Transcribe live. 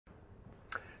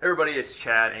Everybody, it's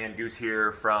Chad and Goose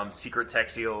here from Secret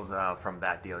Tech Deals from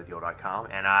thatdailydeal.com,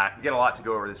 and I get a lot to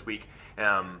go over this week.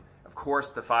 Of course,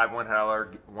 the 5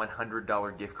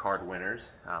 $100 gift card winners.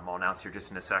 I'll announce here just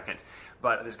in a second.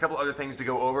 But there's a couple other things to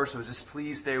go over, so just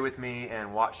please stay with me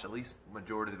and watch at least the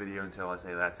majority of the video until I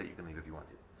say that's it. You can leave if you want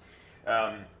to.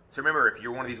 So remember, if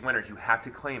you're one of these winners, you have to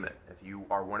claim it. If you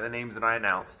are one of the names that I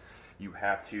announce, you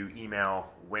have to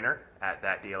email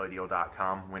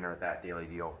winner@thatdailydeal.com,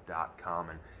 winner@thatdailydeal.com.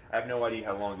 And I have no idea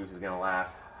how long Goose is going to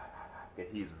last.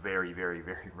 He's very, very,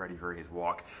 very ready for his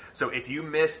walk. So if you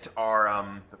missed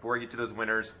our, before I get to those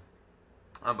winners,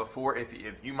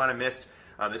 if you might have missed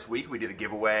this week, we did a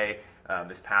giveaway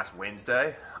this past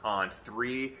Wednesday on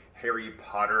 3 Harry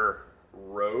Potter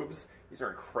robes. These are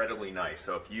incredibly nice.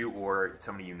 So if you or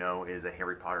somebody you know is a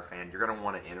Harry Potter fan, you're going to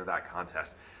want to enter that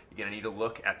contest. You're going to need to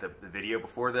look at the video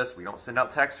before this. We don't send out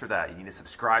text for that. You need to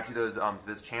subscribe to those to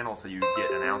this channel so you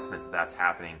get announcements that's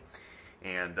happening.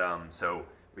 And so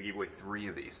we give away 3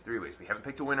 of these. We haven't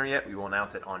picked a winner yet. We will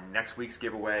announce it on next week's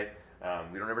giveaway.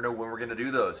 We don't ever know when we're going to do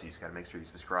those, so you just got to make sure you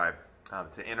subscribe.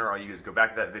 To enter, all you do is go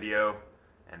back to that video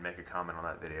and make a comment on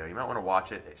that video. You might want to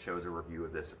watch it. It shows a review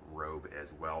of this robe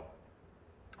as well.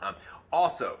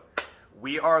 Also,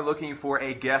 we are looking for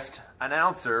a guest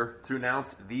announcer to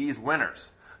announce these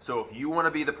winners. So if you want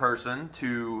to be the person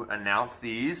to announce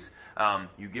these,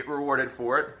 you get rewarded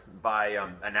for it by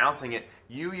announcing it.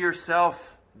 You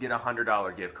yourself get a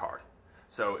 $100 gift card.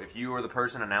 So if you are the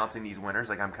person announcing these winners,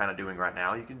 like I'm kind of doing right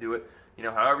now, you can do it,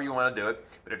 however you want to do it.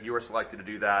 But if you are selected to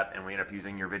do that and we end up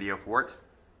using your video for it,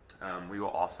 we will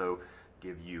also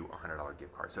give you a $100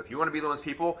 gift card. So if you want to be those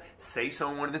people, say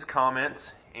so in one of these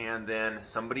comments, and then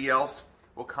somebody else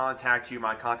will contact you.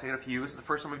 My contact a few. This is the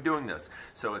first time we're doing this,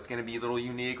 so it's going to be a little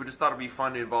unique. We just thought it'd be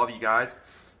fun to involve you guys,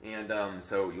 and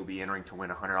so you'll be entering to win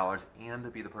 $100 and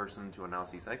to be the person to announce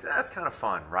these things. That's kind of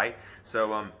fun, right?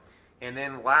 So, and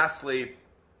then lastly,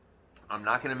 I'm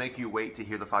not going to make you wait to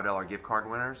hear the $5 gift card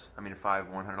winners. I mean, 5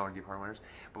 $100 gift card winners.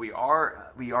 But we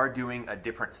are doing a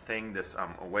different thing,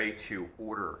 a way to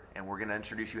order, and we're going to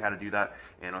introduce you how to do that,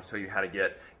 and I'll show you how to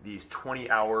get these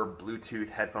 20-hour Bluetooth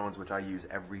headphones, which I use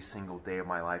every single day of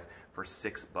my life, for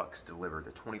 $6 delivered.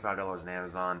 They're $25 on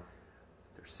Amazon.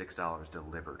 They're $6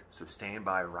 delivered. So stand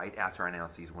by right after I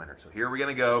announce these winners. So here we're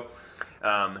going to go.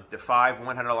 The 5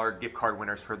 $100 gift card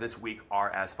winners for this week are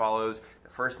as follows: the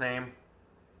first name,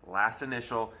 last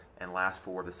initial, and last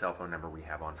 4 of the cell phone number we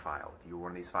have on file. If you're one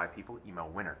of these 5 people, email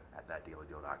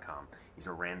winner@thatdailydeal.com. These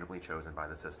are randomly chosen by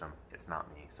the system. It's not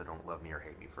me, so don't love me or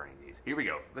hate me for any of these. Here we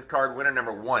go. This card winner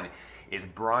number 1 is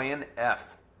Brian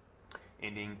F.,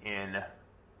 ending in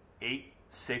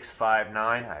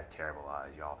 8659. I have terrible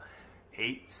eyes, y'all.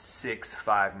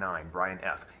 8659, Brian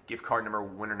F. Gift card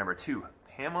winner number 2,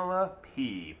 Pamela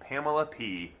P. Pamela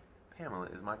P. Pamela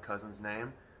is my cousin's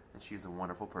name, and she's a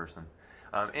wonderful person.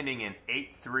 Ending in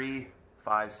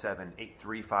 8357,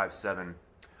 8357.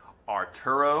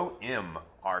 Arturo M.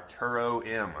 Arturo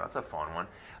M. That's a fun one.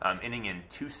 Ending in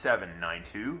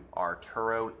 2792.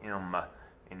 Arturo M.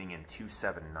 Ending in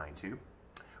 2792.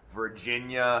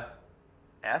 Virginia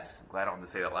S. I'm glad I don't have to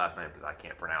say that last name because I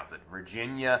can't pronounce it.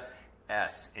 Virginia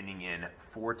S. Ending in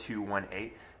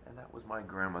 4218. And that was my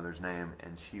grandmother's name,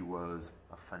 and she was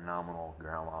a phenomenal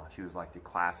grandma. She was like the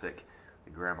classic,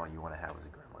 the grandma you want to have as a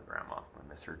grandma. I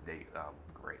miss her date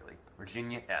greatly.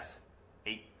 Virginia S.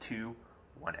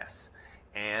 821S.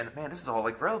 And man, this is all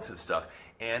like relative stuff.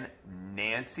 And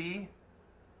Nancy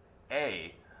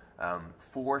A.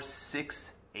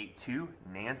 4682.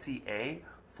 Nancy A.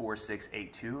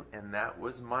 4682. And that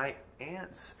was my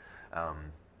aunt's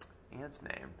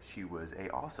name. She was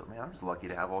also, man, I'm just lucky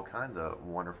to have all kinds of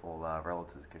wonderful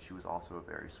relatives, because she was also a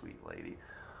very sweet lady.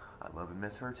 I love and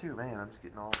miss her too, man. I'm just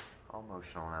getting all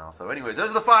emotional now. So anyways,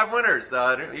 those are the 5 winners.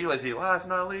 Usually last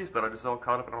but not least, but I'm just all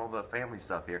caught up in all the family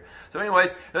stuff here. So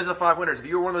anyways, those are the 5 winners. If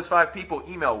you're one of those 5 people,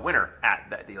 email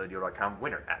winner@thatdailydeal.com,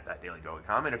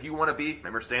 winner@thatdailydeal.com. And if you want to be,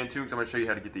 remember, stay tuned because I'm going to show you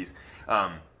how to get these.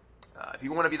 If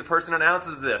you want to be the person who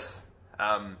announces this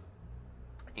and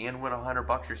win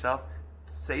 $100 yourself,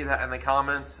 say that in the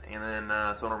comments, and then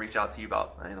someone will reach out to you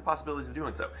about the possibilities of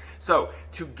doing so. So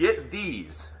to get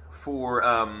these for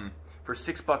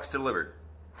 $6 delivered,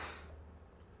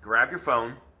 grab your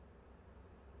phone,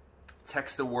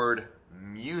 text the word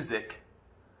music,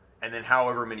 and then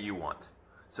however many you want.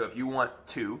 So if you want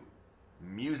 2,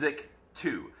 music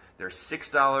 2, they're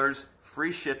 $6,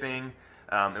 free shipping.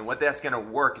 And what that's going to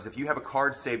work is if you have a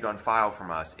card saved on file from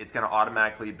us, it's going to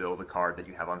automatically bill the card that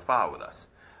you have on file with us.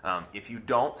 If you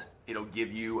don't, it'll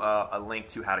give you a link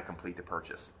to how to complete the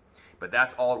purchase. But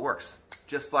that's all it works.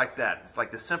 Just like that. It's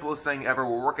like the simplest thing ever.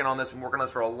 We're working on this. We've been working on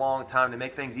this for a long time to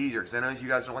make things easier, because I know you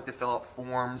guys don't like to fill out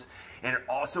forms. And it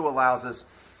also allows us,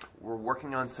 we're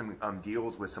working on some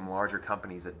deals with some larger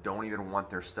companies that don't even want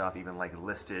their stuff even like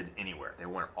listed anywhere. They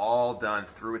want it all done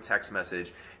through a text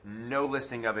message, no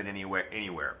listing of it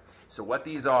anywhere. So what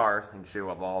these are, I can show you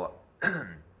all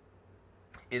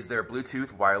is their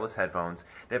Bluetooth wireless headphones.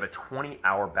 They have a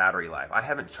 20-hour battery life. I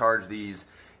haven't charged these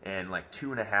in like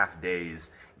 2.5 days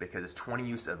because it's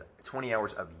 20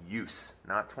 hours of use,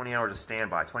 not 20 hours of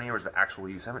standby, 20 hours of actual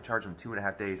use. I haven't charged them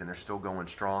 2.5 days and they're still going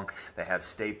strong. They have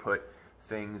stay put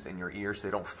things in your ears so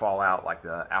they don't fall out like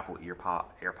the Apple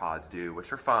AirPods do,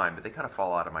 which are fine, but they kind of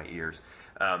fall out of my ears.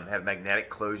 Have magnetic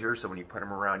closure, so when you put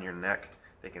them around your neck,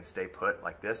 they can stay put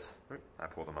like this. I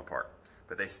pulled them apart.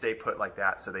 But they stay put like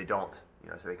that so they don't,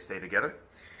 so they stay together.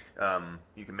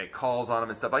 You can make calls on them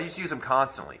and stuff. I used to use them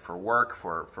constantly for work,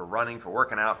 for running, for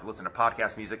working out, for listening to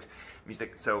podcast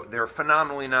music. So they're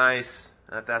phenomenally nice,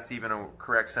 if that's even a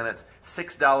correct sentence.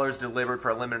 $6 delivered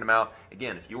for a limited amount.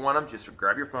 Again, if you want them, just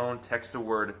grab your phone, text the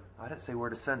word. I didn't say where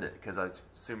to send it because I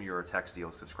assume you're a Text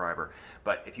Deal subscriber.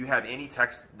 But if you have any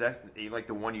text, like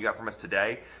the one you got from us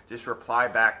today, just reply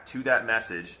back to that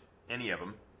message, any of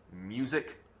them,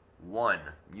 music 1,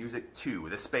 music 2,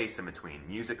 with a space in between,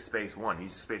 music space 1,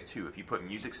 music space 2. If you put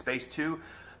music space 2,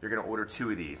 you're going to order 2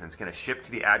 of these, and it's going to ship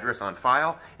to the address on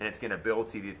file, and it's going to bill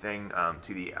to the thing,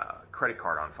 to the credit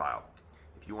card on file.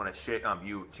 If you want to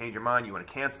you change your mind, you want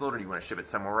to cancel it, or you want to ship it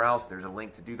somewhere else, there's a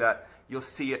link to do that. You'll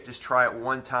see it. Just try it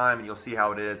one time, and you'll see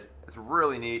how it is. It's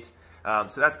really neat.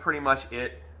 So that's pretty much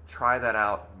it. Try that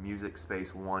out, music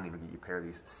space 1, and you pair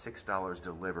these $6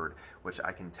 delivered, which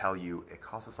I can tell you, it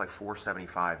costs us like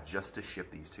 $4.75 just to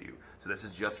ship these to you. So this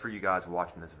is just for you guys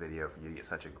watching this video, for you to get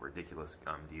such a ridiculous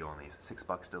deal on these.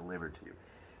 $6 delivered to you.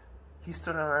 He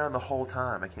stood around the whole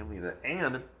time. I can't believe that.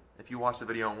 And if you watch the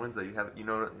video on Wednesday,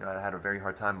 I had a very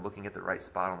hard time looking at the right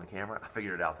spot on the camera. I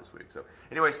figured it out this week. So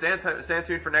anyway, stay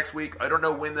tuned for next week. I don't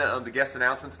know when the guest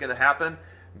announcement's going to happen,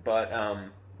 but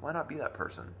why not be that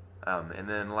person? And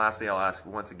then lastly, I'll ask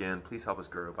once again, please help us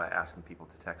grow by asking people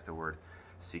to text the word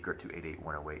SECRET to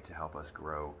 88108 to help us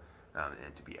grow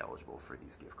and to be eligible for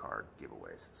these gift card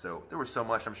giveaways. So there was so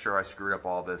much. I'm sure I screwed up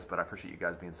all this, but I appreciate you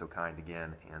guys being so kind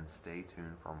again, and stay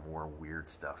tuned for more weird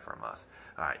stuff from us.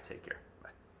 All right, take care.